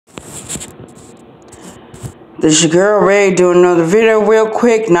This is your girl Ray doing another video real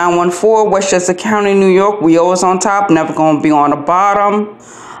quick. 914 Westchester County, New York. We always on top, never gonna be on the bottom.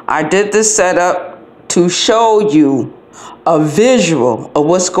 I did this setup to show you a visual of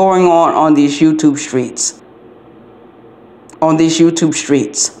what's going on these YouTube streets. On these YouTube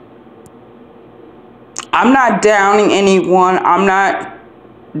streets. I'm not downing anyone.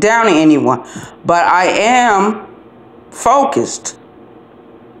 But I am focused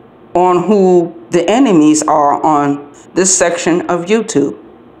on who the enemies are on this section of YouTube.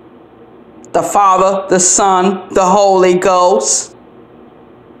 The Father, the Son, the Holy Ghost,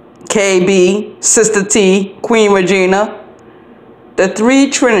 KB, Sister T, Queen Regina, the Three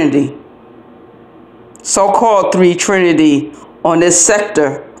Trinity, so-called Three Trinity on this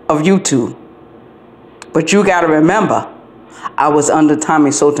sector of YouTube. But you gotta remember, I was under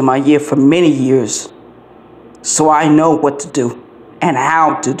Tommy Sotomayor for many years, so I know what to do and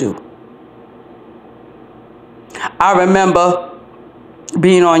how to do. I remember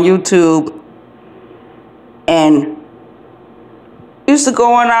being on YouTube and used to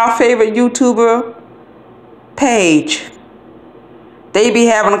go on our favorite YouTuber page. They be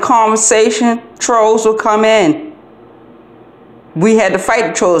having a conversation, trolls would come in. We had to fight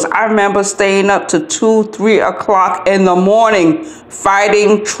the trolls. I remember staying up to 2, 3 o'clock in the morning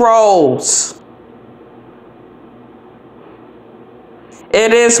fighting trolls.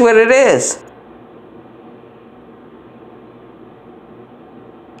 It is what it is.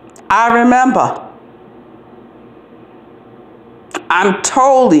 I remember. I'm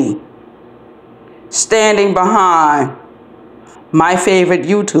totally standing behind my favorite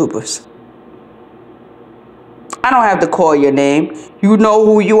YouTubers. I don't have to call your name. You know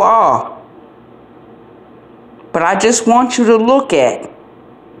who you are. But I just want you to look at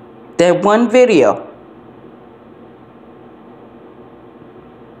that one video.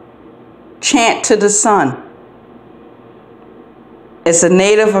 Chant to the Sun. It's a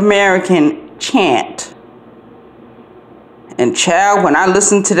Native American chant. And child, when I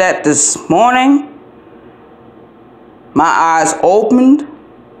listened to that this morning, my eyes opened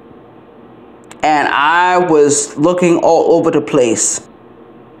and I was looking all over the place.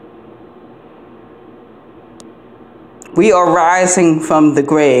 We are rising from the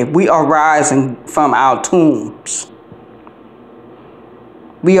grave. We are rising from our tombs.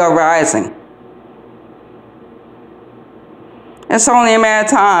 We are rising. It's only a matter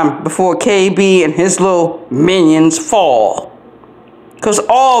of time before KB and his little minions fall. Because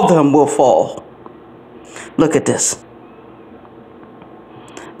all of them will fall. Look at this.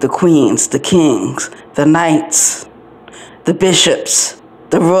 The queens, the kings, the knights, the bishops,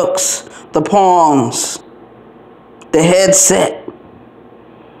 the rooks, the pawns, the headset,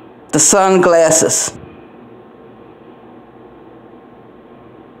 the sunglasses,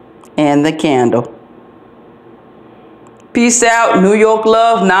 and the candle. Peace out, New York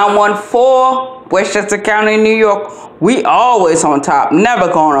love, 914, Westchester County, New York. We always on top,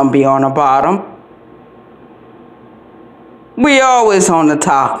 never gonna be on the bottom. We always on the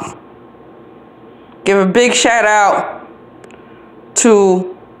top. Give a big shout out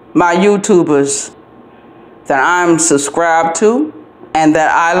to my YouTubers that I'm subscribed to and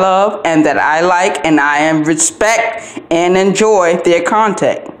that I love and that I like and I am respect and enjoy their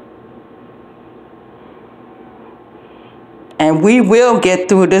content. And we will get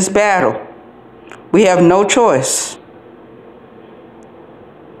through this battle. We have no choice.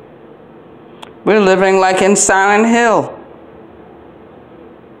 We're living like in Silent Hill.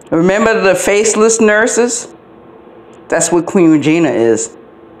 Remember the faceless nurses? That's what Queen Regina is.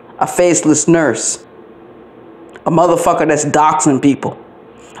 A faceless nurse. A motherfucker that's doxing people.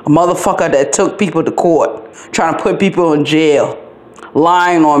 A motherfucker that took people to court. Trying to put people in jail.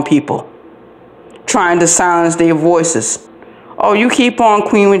 Lying on people. Trying to silence their voices. Oh, you keep on,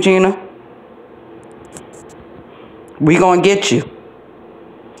 Queen Regina. We gonna get you.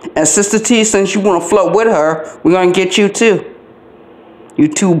 And Sister T, since you wanna float with her, we gonna get you too. You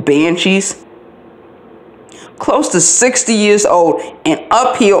two banshees. Close to 60 years old and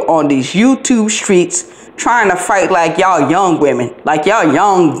up here on these YouTube streets trying to fight like y'all young women, like y'all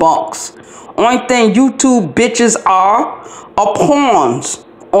young bunks. Only thing YouTube bitches are pawns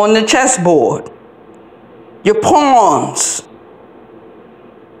on the chessboard. You're pawns.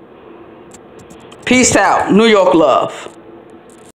 Peace out. New York love.